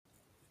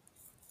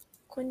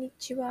こんに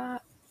ち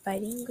は。バ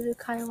イリングル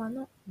会話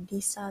の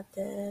リサ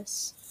で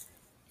す。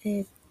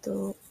今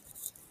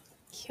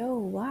日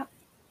は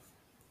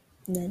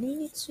何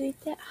につい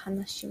て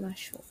話しま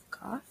しょう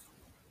か？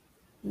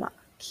今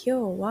日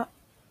は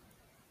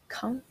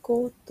観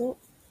光と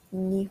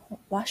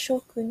和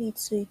食に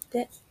つい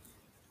て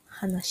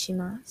話し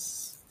ま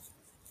す。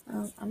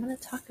I'm going to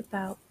talk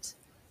about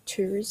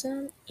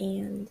tourism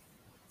and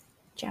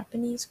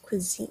Japanese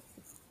cuisine.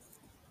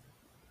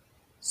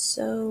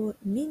 So,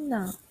 みん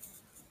な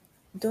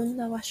どん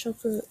な和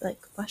食が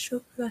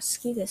好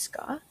きです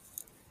か？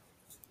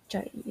じ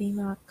ゃあ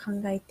今考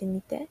えて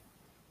みて。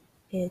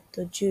10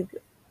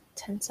秒。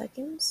10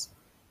 seconds.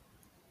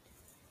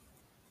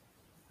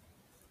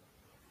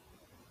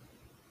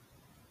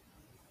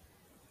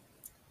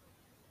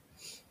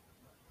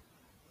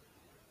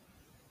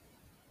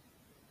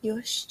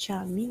 よし、じゃ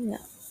あみんな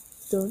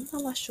どん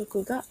な和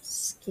食が好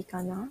き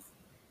かな？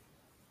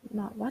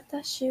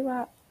私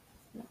は、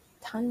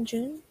単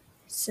純、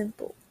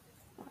simple、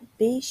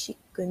ベーシッ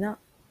クな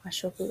和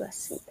食が好き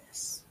で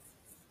す。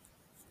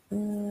ラ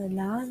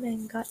ーメ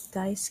ンが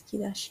大好き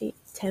だし、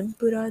天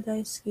ぷら大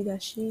好きだ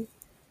し、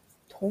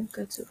とん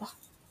かつは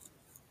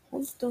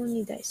本当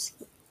に大好き。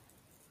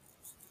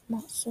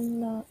そん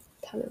な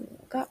食べ物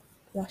が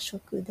和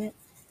食で、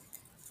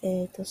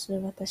それ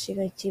私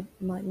が日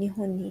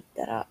本に行っ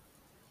たら、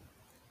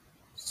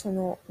そ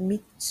の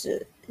3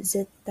つ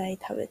絶対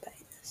食べたいで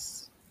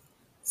す。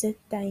絶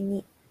対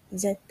means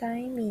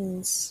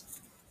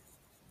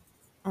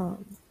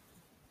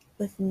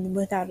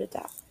without a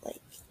doubt,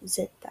 like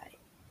絶対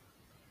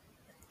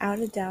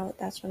without a doubt,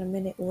 that's what I'm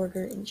gonna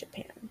order in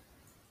Japan.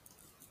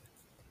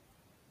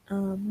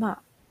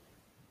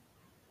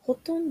 ほ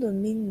とんど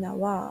みんな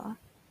は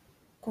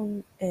答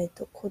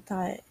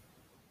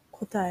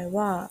え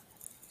は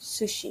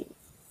寿司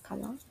か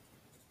な。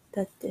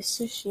だって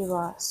寿司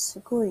はす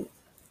ごい、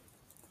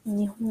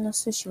日本の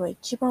寿司は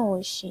一番美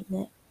味しい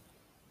ね。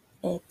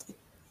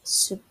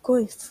すっご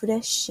いフレ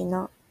ッシュ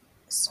な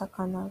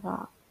魚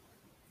が、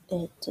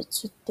釣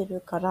って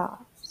るから、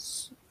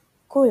すっ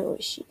ごい美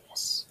味しいで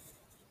す。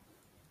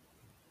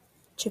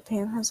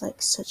Japan has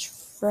like such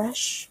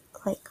fresh,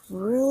 like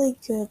really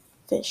good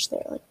fish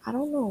there. Like, I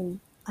don't know.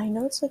 I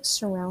know it's like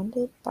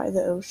surrounded by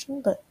the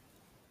ocean, but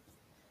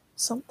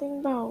something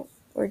about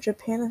where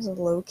Japan is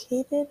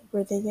located,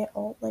 where they get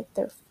all like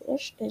their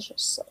fish, is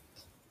just like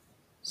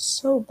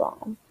so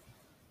bomb.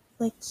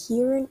 Like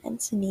here in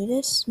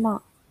Encinitas,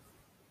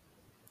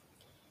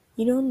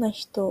 いろんな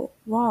人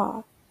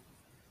は、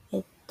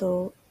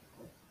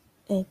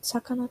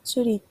魚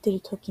釣り行ってる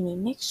時に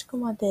メキシコ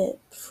まで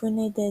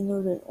船で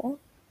乗るの。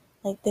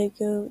Like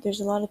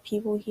there's a lot of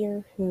people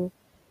here who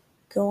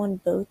go on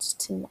boats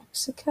to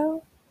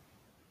Mexico.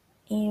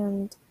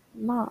 And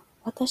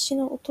私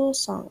のお父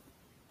さん、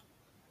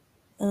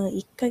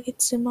1ヶ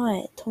月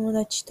前友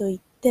達と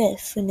行って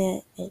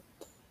船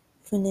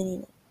に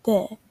乗っ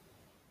て、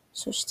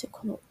そして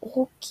この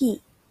大き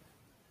い、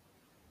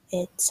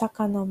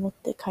魚持っ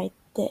て帰っ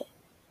て、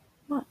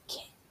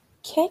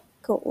結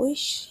構美味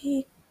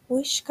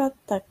しかっ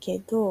たけ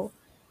ど、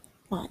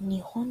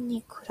日本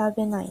に比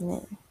べない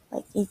ね。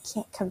Like, you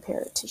can't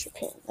compare it to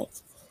Japan. Like,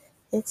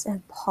 it's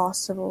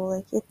impossible.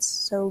 Like, it's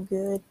so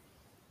good.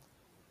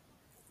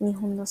 日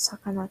本の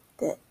魚っ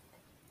て。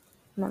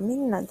み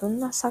んなどん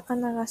な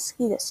魚が好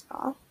きです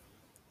か？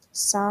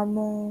サー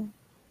モン、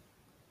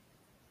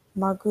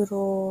マグ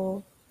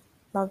ロ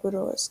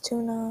is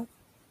tuna、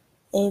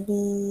エ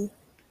ビ、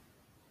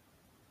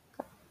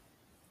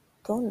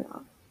どん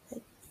な？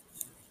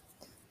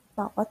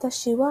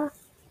私は、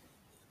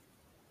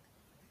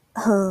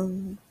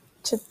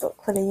ちょっと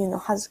これ言うの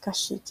恥ずか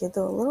しいけ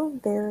ど、a little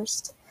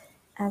embarrassed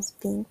as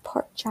being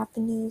part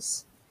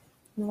Japanese.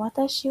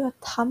 私は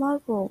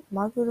卵、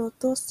マグロ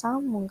とサ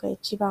ーモンが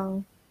一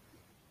番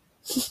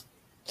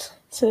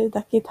それ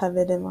だけ食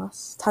べれま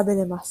せ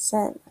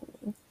ん。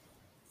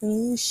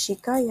When you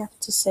shika, you have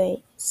to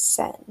say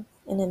sen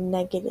in a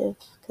negative,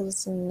 because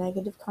it's a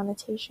negative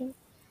connotation.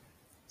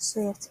 So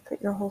you have to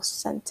put your whole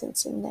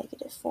sentence in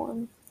negative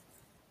form.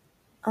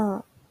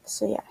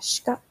 So yeah,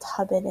 しか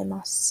食べれ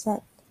ませ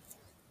ん。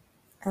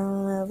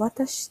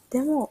私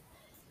でも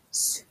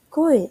すっ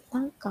ごいな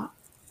んか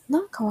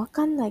わ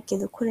かんないけ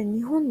ど、これ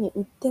日本に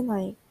売って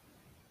ない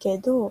け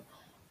ど、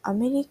ア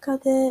メリカ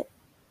で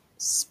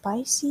スパ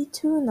イシー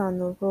トゥーナ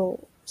のロ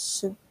ール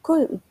すっご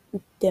い売っ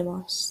て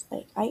ます。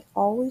Like, I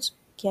always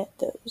get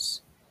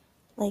those.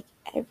 Like,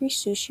 every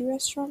sushi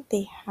restaurant,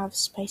 they have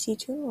spicy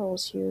tuna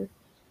rolls here.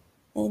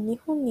 日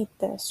本に行っ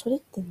たらそれっ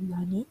て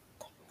何？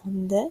な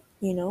んで？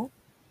 You know?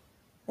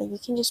 Like, you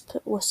can just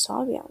put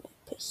wasabi on it.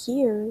 But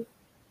here,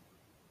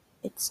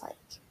 it's like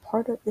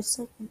it's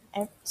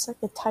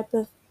like a type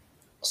of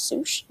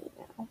sushi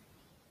now.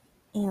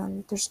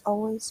 And there's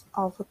always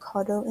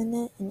avocado in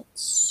it, and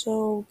it's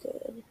so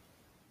good.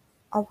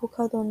 アボ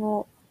カド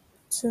の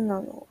ツ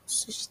ナの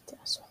寿司って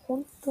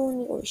本当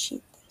に美味しい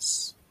で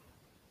す。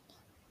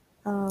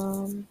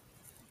What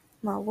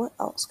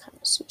else kind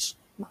of sushi?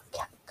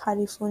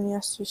 California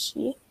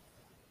sushi,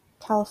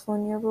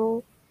 California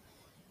roll.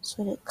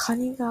 それ、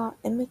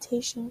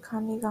imitation カ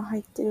ニが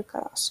入ってるか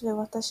ら、それ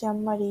私あ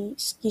んまり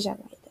好きじゃな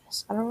いで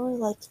す。I don't really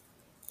like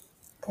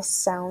the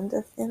sound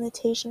of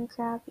imitation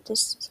crab. It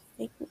just doesn't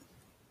make me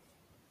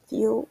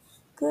feel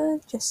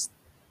good. Just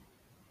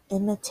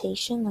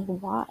imitation, like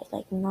why?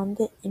 Like なん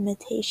で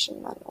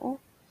imitation なの?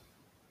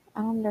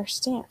 I don't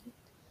understand.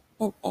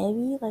 And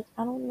ebi, like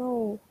I don't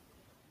know,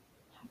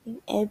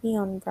 having ebi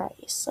on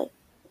rice, like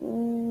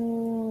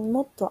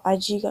もっと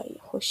味が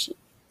欲しい.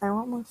 I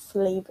want more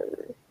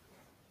flavor.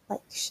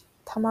 Like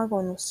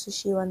卵の寿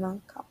司はなん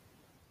か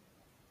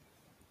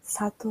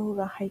砂糖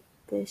が入っ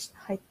て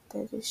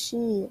る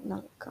し、な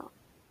んか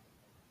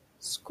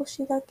少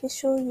しだけ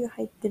醤油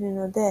入ってる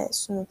ので、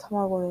その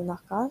卵の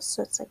中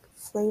so it's like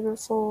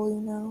flavorful, you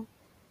know.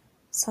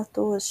 砂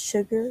糖 is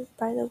sugar,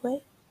 by the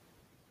way.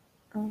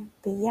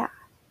 But yeah.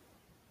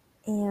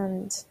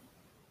 And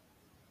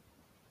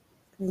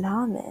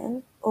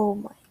ramen, oh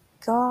my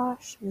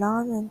gosh,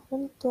 ramen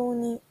本当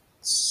に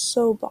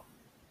そば。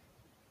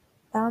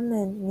ラー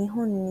メン日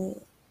本にい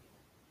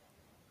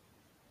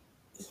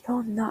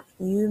ろんな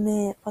有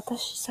名、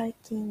私最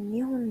近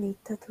日本に行っ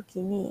た時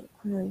に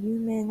この有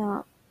名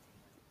な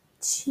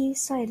小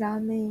さいラー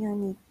メン屋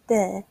に行っ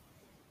て、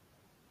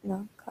な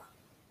んか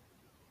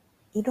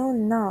いろ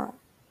んな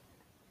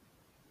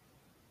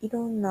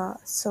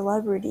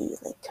celebrity,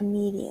 like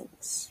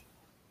comedians,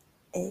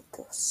 いっ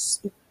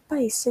ぱ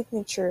い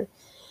signature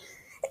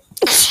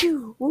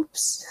oops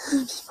す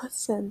みま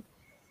せん。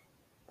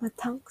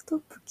タンクトッ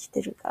プ着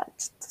てるから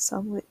ちょっと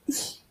寒い。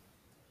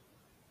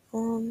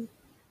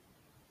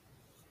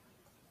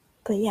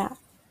but yeah,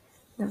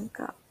 なん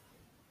か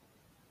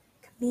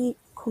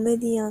コメ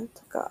ディアン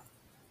とか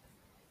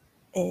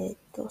セ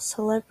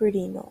レブリ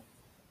ティの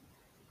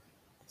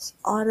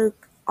オー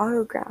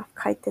トグラ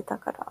フ書いてた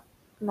から、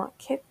まあ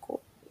結構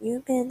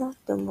有名だっ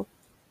て思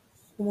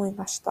い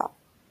ました。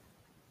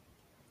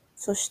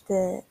そし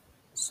て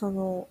そ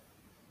の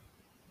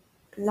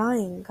ラ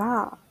イン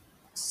が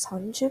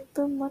30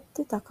分待っ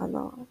てたか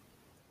な。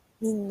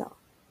みんな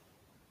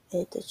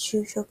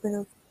昼食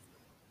の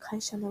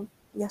会社の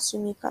休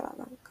みから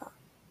なんか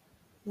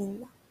みん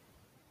な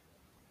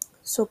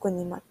そこ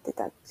に待って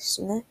たんで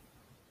すね。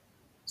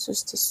そ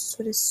して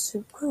それす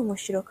っごい面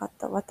白かっ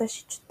た。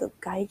私ちょっと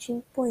外人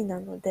っぽいな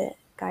ので、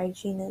外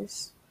人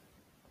is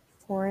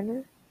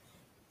foreigner?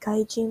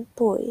 外人っ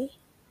ぽい。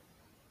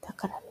だ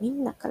からみ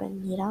んなから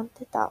睨ん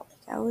でた。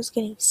Like I was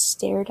getting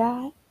stared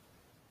at.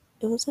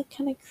 It was like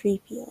kind of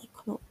creepy. Like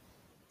この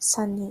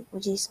3人お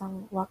じいさ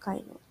ん若い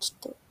のち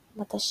ょっと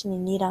私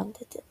に睨ん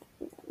でて。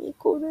何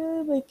こ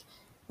れ Like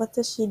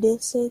私冷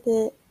静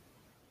で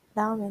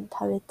ラーメン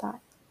食べたい。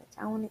Like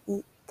I want to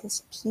eat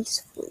this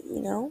peacefully,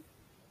 you know?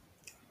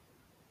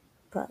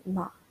 But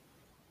まあ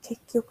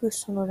結局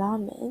そのラー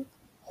メン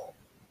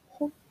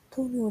本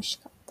当に美味し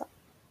かった。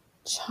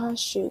チャー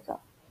シューが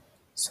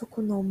そ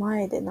この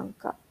前でなん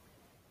か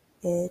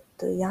焼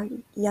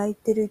い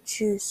てる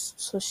ジュース、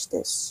そし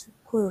てすっ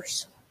ごい美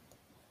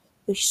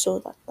味しそ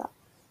うだった。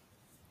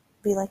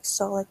We like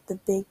saw like the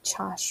big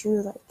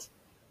chashu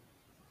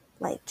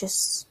like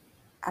just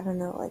I don't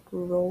know, like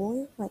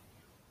rolling, like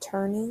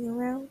turning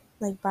around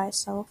like by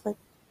itself, like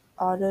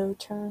auto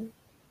turn.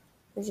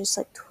 Or just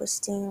like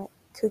twisting, like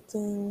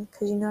cooking,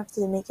 because you don't have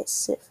to make it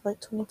sit for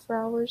like 24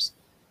 hours.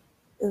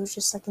 It was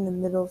just like in the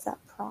middle of that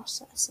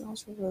process, and it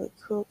was really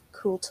cool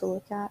to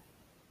look at.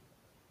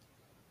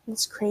 And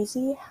it's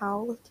crazy how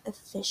like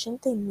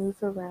efficient they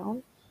move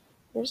around.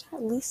 There's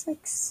at least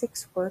like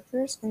 6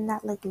 workers in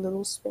that like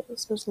little space.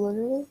 It was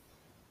literally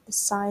the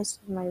size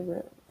of my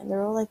room, and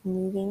they're all like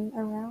moving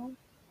around.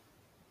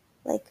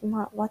 Like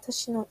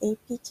私の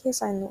AP 経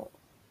済の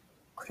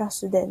クラ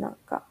スでなん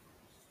か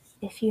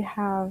if you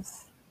have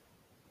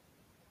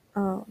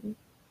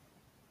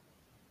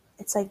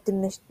it's like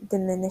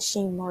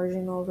diminishing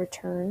marginal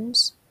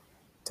returns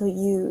と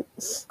いう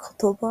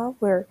言葉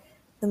where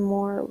the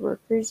more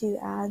workers you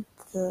add,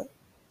 the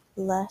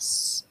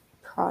less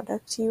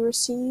product you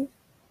receive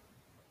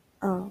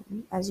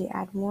as you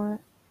add more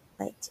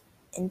like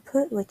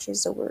input, which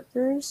is the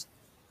workers.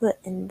 But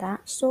in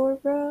that store,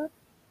 bro,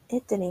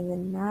 it didn't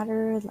even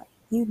matter. Like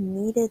you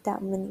needed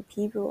that many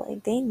people.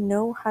 Like they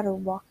know how to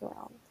walk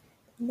around.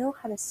 They know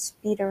how to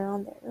speed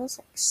around there. It was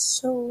like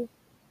so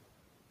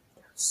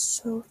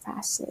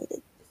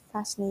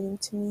fascinating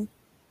to me.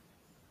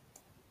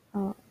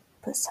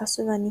 But さ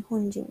すが日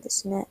本人で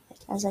すね.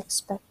 Like as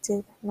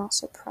expected, not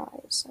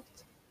surprised.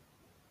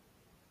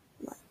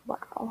 Like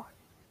wow.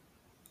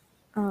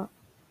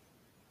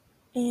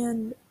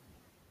 And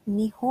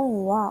日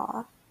本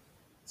は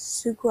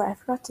すごい I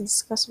forgot to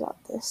discuss about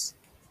this.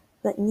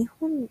 But 日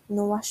本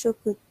の和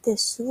食って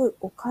すごい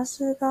おか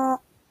ずが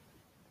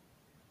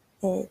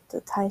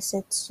大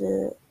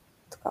切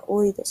とか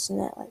多いです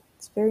ね. Like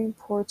it's very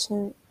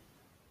important.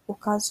 お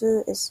か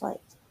ず is like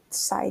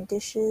side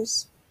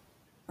dishes.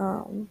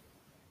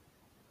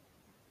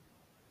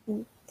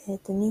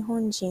 日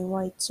本人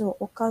はいつも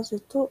おかず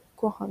と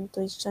ご飯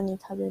と一緒に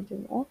食べる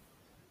の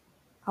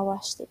合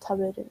わせて食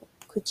べるの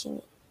口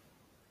に。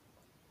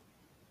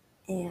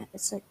and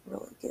it's like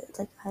really good.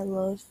 Like I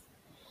love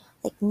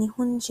like 日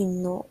本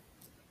人の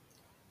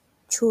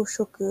朝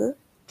食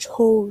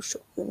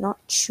not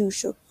昼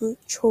食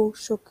朝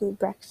食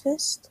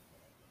breakfast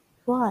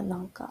はな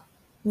んか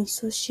味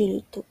噌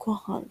汁とご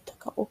飯と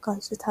かおか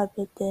ず食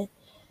べて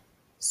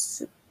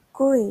すっ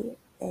ごい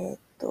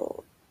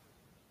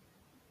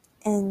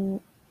塩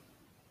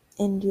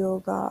量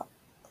が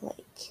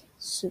like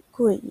すっ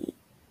ごい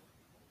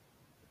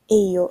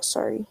栄養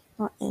sorry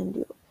not 塩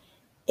量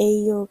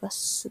栄養が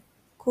すっ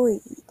ごいい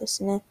いで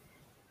すね。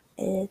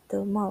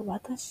まあ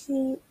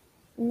私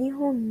日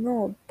本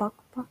のバッ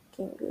クパッ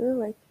キング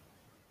like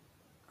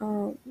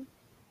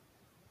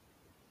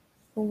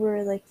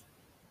we're like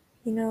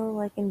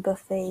like in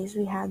buffets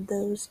we had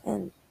those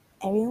and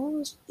everyone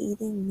was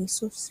eating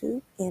miso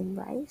soup and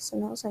rice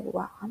and I was like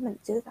wow I'm gonna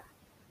do that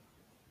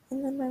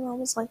and then my mom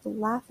was like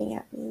laughing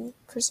at me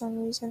for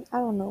some reason I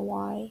don't know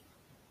why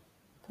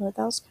but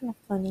that was kind of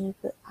funny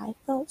but I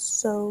felt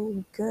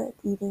so good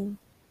eating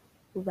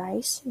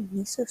rice and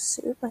miso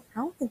soup like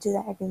I want to do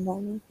that every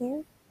morning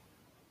here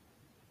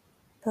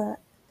but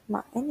ま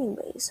あ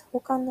anyways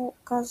他のお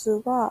か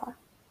ずは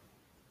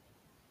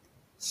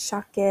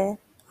鮭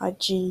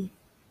味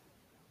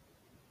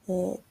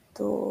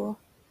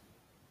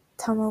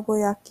卵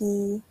焼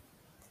き、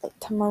like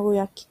卵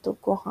焼きと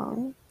ご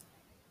飯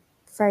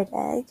fried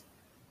egg,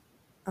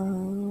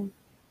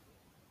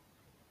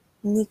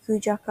 niku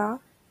jaka.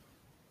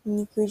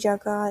 Niku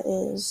jaka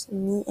is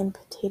meat and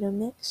potato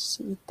mix.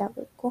 You eat that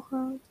with ご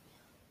飯。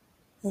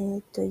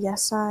野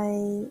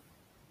菜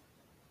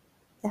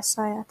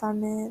炒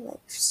め like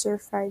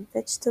stir-fried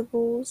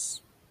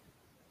vegetables.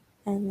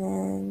 And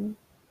then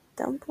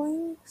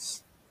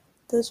dumplings.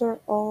 Those are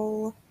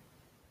all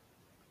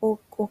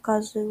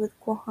okazu with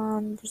ご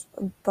飯. There's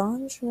a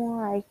bunch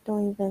more I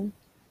can't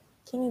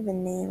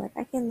even name. Like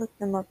I can look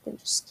them up and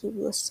just keep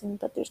listing,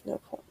 but there's no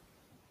point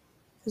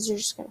because you're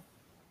just gonna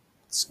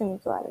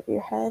go out of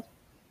your head.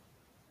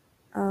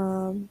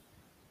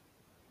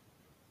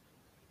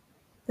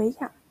 But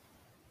yeah,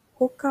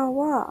 他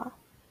は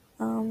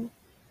I'm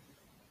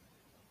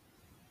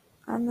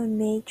a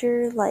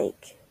major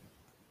like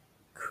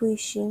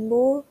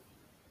kuishinbo.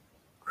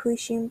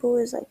 Kuishinbo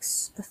is like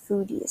a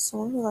foodie,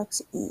 someone who likes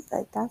to eat.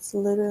 Like that's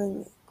literally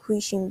me.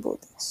 Kuishinbo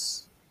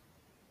desu.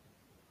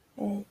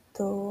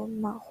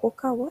 まあ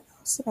他 what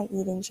else did I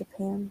eat in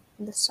Japan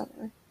in the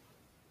summer?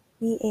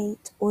 We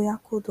ate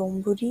oyako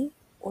donburi.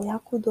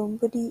 Oyako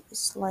donburi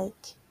is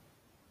like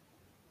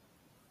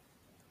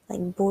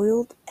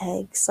boiled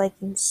eggs, like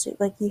in soup.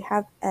 Like you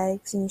have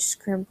eggs and you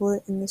scramble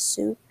it in the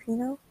soup,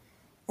 and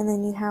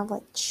then you have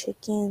like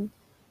chicken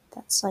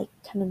that's like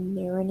kind of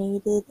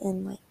marinated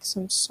in like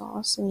some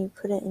sauce, and you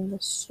put it in the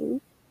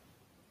soup.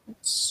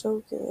 It's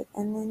so good.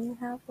 And then you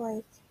have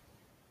like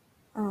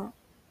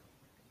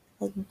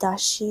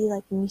dashi,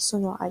 like miso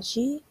no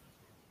aji,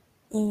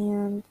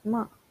 and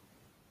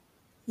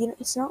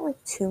it's not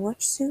like too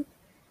much soup.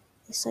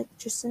 It's like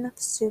just enough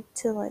soup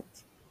to like,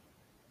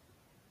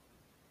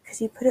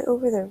 cause you put it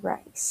over the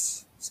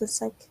rice, so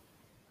it's like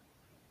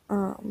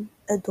a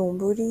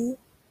donburi.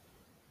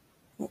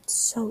 It's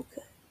so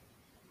good.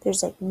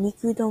 There's like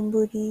niku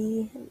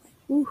donburi and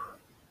like ooh.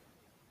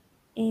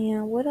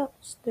 And what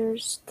else?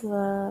 There's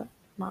the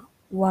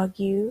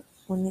wagyu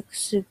oniku,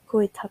 すっ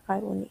ごい高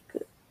いお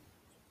肉.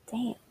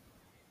 Damn.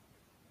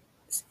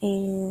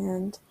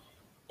 And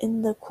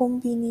in the コ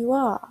ンビニ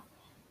は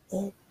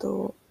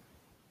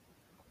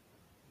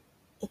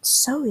it's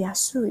so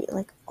yasui.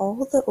 Like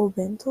all the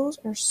obentos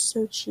are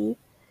so cheap.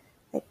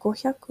 Like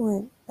 500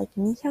 yen, like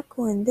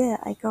 200 yen de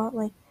I got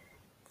like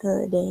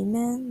the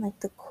ramen, like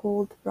the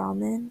cold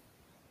ramen,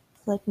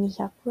 for like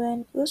 200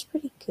 yen. It was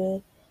pretty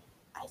good.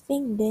 I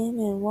think 冷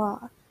麺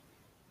は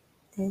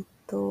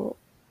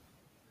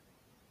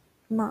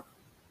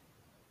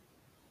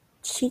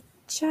ちっ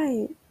ちゃ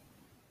い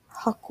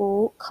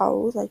箱を買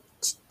う like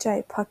ちっちゃ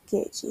いパッ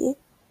ケージ。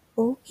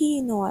大き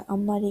いのはあ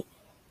んまり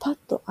パッ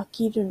と飽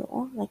きる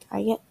の like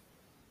I get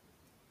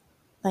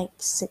like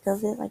sick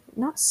of it, like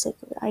not sick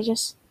of it, I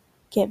just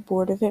get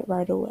bored of it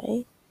right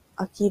away.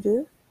 飽き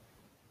る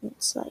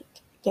it's like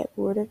get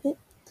bored of it.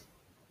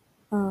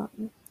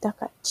 だ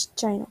からちっ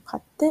ちゃいの買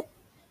って、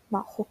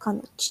他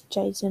のちっち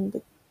ゃい全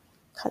部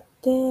買っ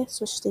て、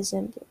そして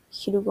全部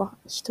昼ご飯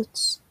一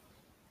つ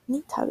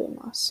に食べ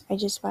ます。I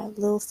just buy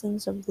little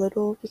things of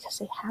little because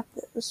they have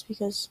those.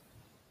 Because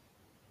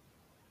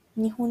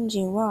日本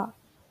人は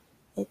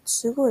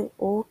すごい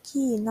大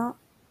きいな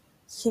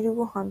昼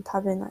ご飯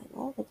食べない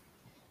の。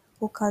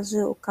おか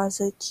ず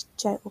ちっ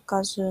ちゃいお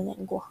かずね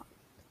ご飯。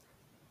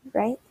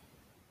Right?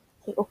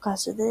 おか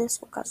ずです、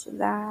おかず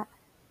だ、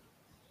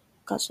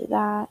おかず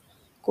だ、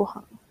ご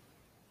飯。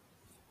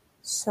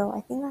So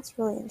I think that's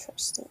really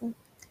interesting.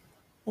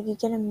 Like you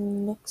get a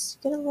mix,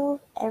 you get a little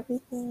of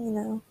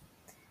everything,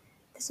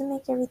 Doesn't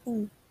make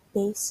everything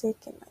basic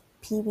and like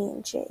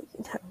PB&J,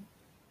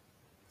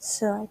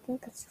 So I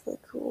think that's really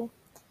cool.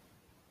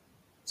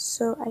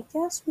 So I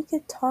guess we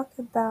could talk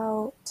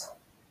about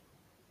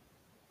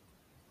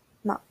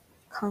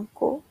観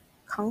光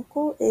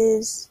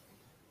is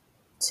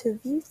to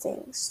view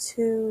things,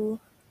 to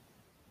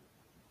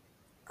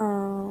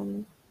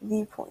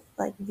viewpoint,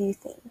 like view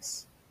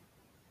things,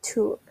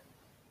 tour.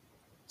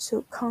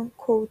 So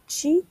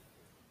kankochi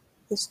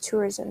is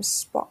tourism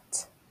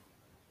spot.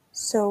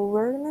 So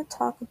we're gonna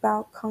talk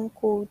about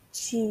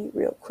kankochi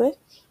real quick.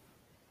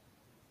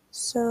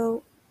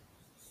 So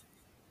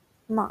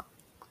まあ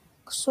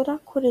そら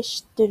これ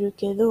知ってる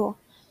けど、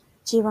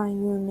一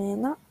番有名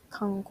な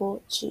観光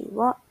地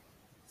は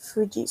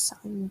富士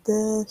山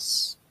で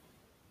す。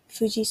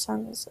富士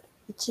山です。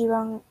一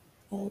番、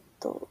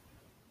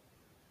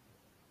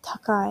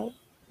高い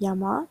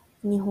山、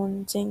日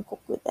本全国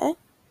で。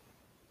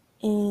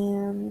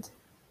And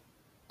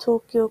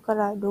東京か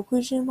ら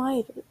60マ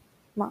イル。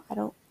I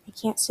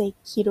can't say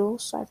キロ、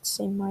so I have to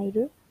say マイ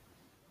ル。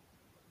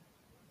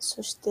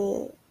そして、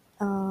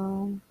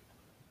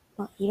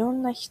いろ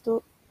んな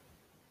人、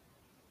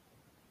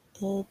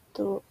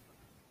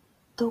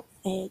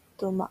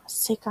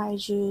世界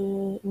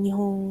中、日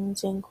本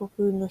全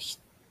国の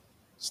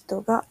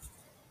人が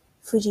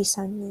富士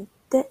山に行っ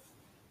て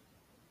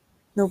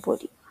登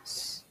りま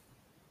す。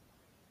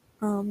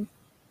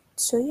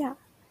So yeah.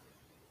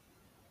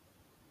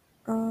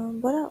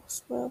 What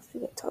else? What else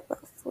we can talk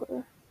about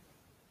for?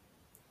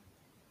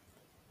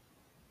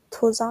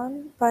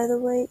 Tozan, by the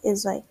way,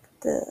 is like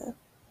the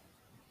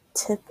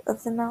tip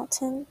of the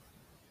mountain.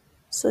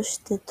 そし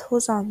て登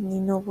山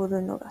に登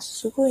るのが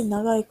すごい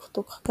長いこ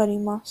とかかり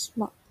ます。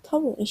多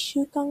分1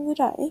週間ぐ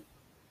らい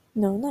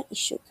 ?No, not 1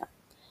週間。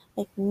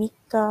Like 3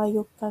日、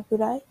4日ぐ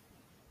らい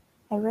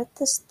I read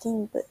this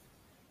thing, but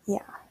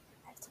yeah,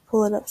 I have to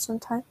pull it up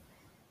sometime.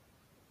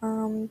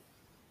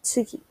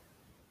 次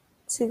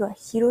は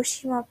広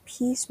島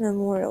ピースメ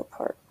モリアル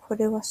パーク。こ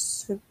れは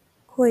すっ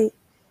ごい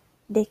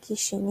歴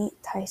史に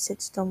大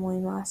切と思い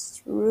ま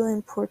す。It's really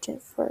important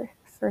for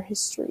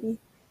history.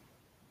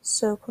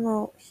 So こ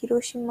の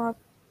広島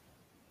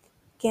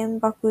原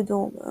爆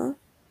ドーム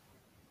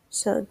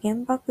So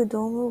原爆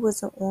ドーム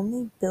was the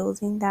only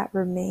building that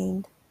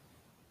remained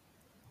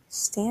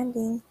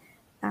standing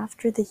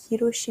after the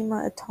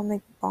Hiroshima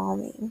atomic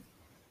bombing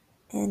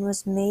and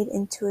was made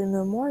into a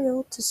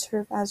memorial to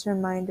serve as a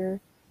reminder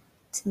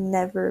to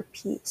never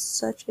repeat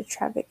such a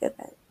tragic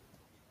event.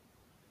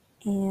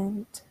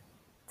 And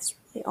this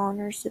really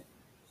honors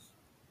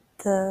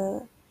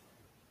the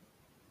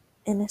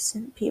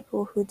innocent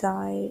people who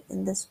died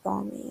in this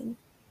bombing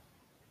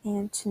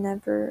and to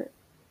never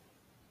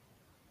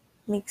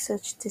make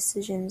such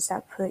decisions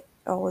that put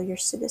all your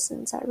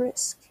citizens at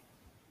risk.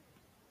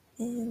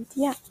 And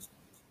yeah,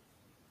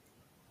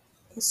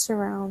 it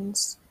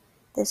surrounds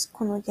this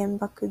Kono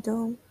Genbaku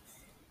Dome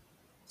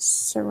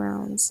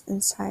surrounds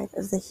inside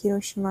of the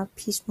Hiroshima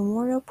Peace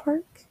Memorial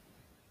Park,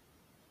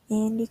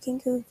 and you can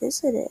go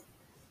visit it.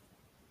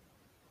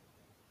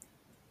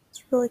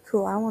 It's really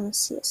cool. I want to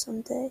see it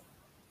someday.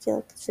 I feel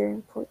like it's very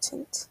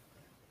important.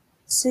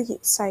 次、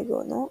最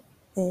後の、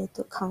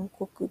韓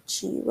国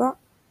地は、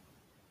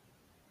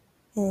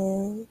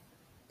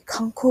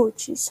観光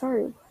地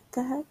sorry, what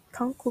the heck?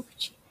 観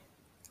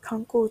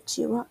光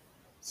地は、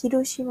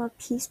広島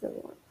ピースメモ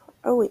リアルパー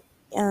ク。Oh wait,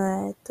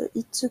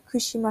 厳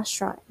島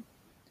Shrine.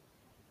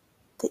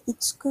 The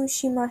厳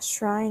島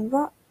Shrine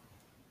は、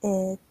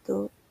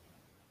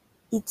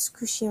厳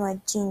島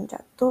神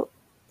社と、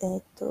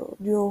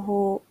両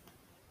方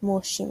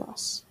申しま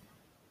す。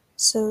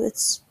So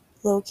it's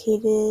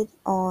located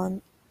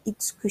on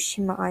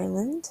Itsukushima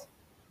Island.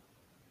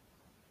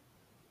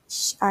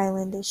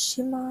 Island is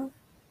Shima.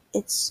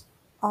 It's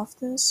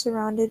often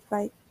surrounded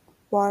by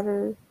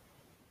water,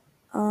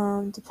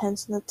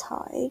 depends on the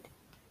tide,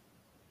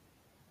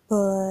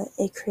 but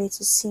it creates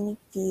a scenic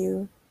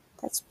view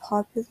that's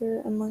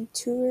popular among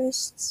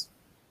tourists.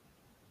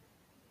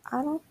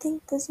 I don't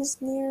think this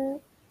is near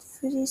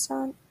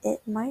Fujisan.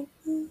 It might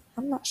be.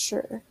 I'm not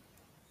sure.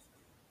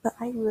 But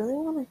I really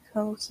want to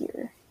go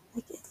here.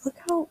 Like, look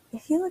how,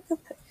 if you look at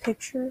a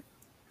picture,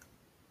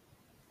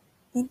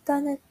 インタ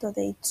ーネット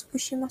で厳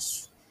島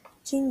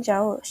神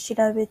社を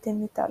調べて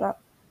みたら、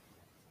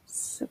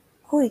すっ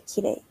ごい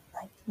綺麗。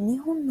Like, 日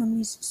本の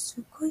水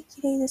すっごい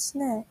綺麗です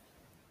ね。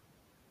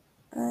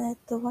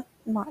東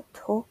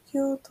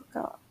京と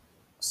か、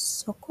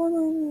そこ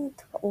の海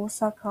とか大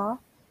阪、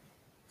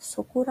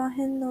そこら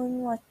辺の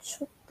海は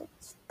ちょっと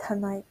汚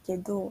いけ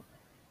ど、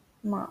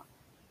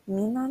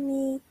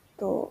南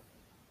と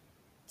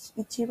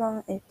一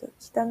番、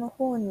北の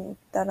方に行っ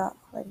たら、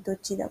どっ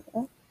ちで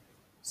も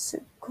す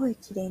っごい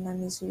綺麗な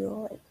水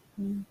よ。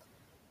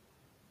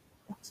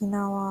沖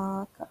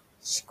縄か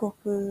四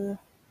国、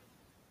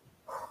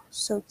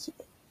そう綺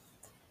麗。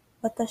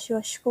私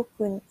は四国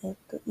に、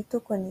いと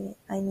こに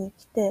会いに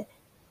来て、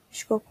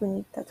四国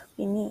に行った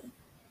時に、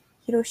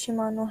広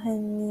島の辺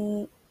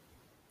に、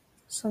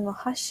その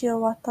橋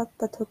を渡っ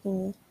た時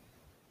に、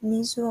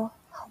水は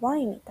ハワ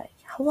イみたい。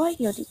ハワイ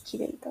より綺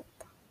麗だっ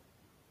た。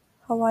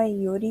ハワ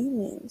イより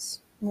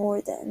means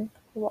more than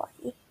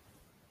Hawaii.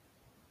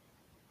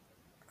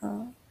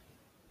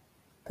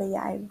 But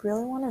yeah, I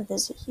really want to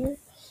visit here.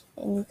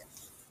 And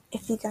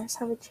if you guys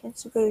have a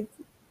chance to go to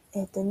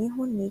日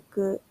本に行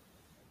く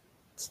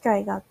機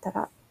会があった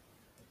ら、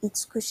厳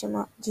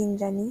島神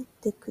社に行っ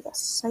てくだ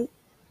さい。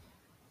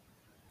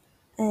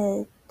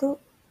and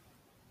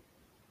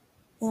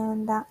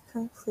that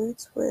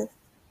concludes with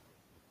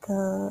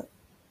the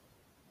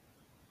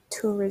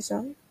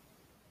tourism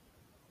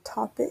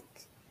topic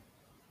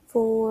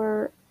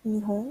for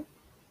日本。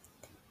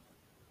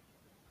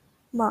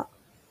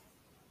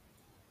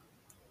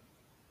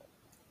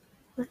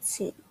let's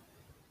see.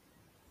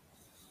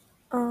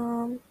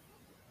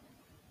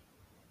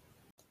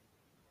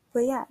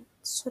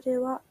 それ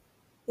は、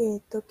今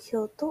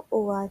日と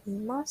終わり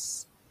ま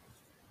す。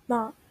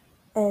ま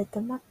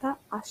た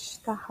明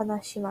日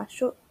話しま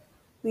しょう。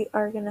We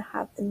are gonna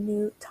have a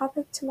new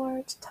topic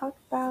tomorrow to talk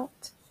about.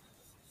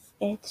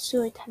 す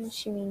ごい楽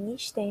しみに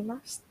してい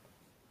ます。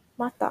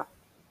また、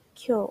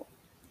今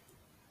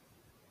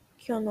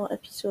日のエ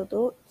ピソー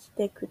ドを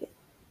聞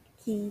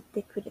い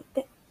てくれ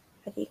て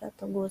ありが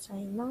とうござ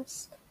いま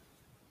す。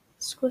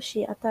少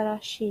し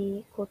新し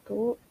いこと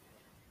を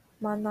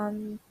学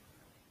ん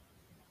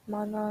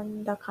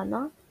だか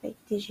な？ Like,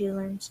 did you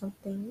learn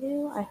something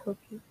new? I hope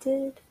you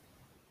did.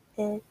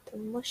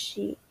 も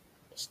し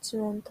質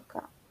問と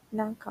か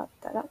何かあっ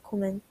たらコ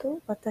メント、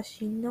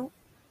私の、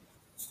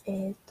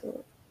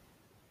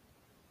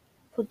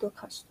ポッドキ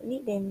ャスト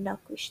に連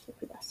絡して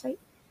ください。よ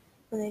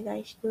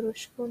ろ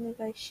しくお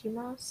願いし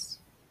ま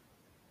す。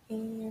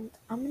And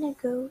I'm gonna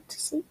go to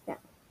sleep now.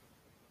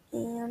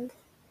 And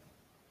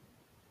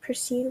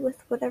proceed with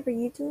whatever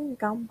you do.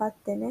 頑張っ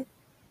てね。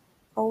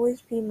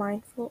Always be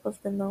mindful of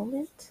the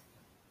moment.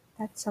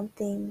 That's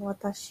something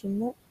私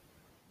も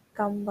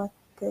頑張っ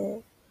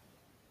て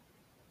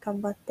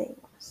い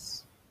ま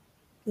す。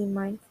Be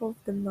mindful of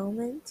the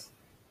moment.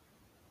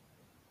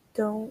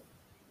 Don't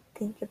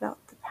think about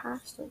the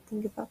past. Don't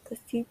think about the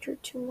future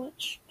too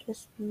much.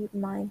 Just be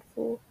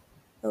mindful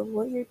of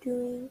what you're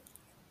doing,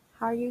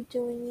 how you're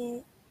doing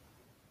it,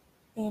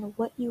 and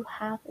what you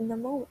have in the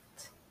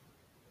moment.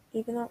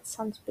 Even though it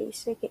sounds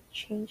basic, it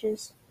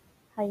changes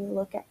how you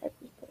look at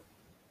everything.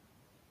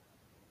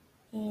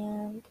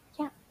 And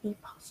yeah, be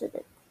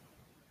positive.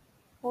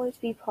 Always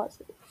be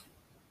positive.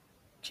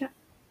 じゃ、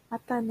ま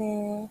た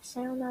ね。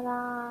さような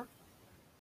ら。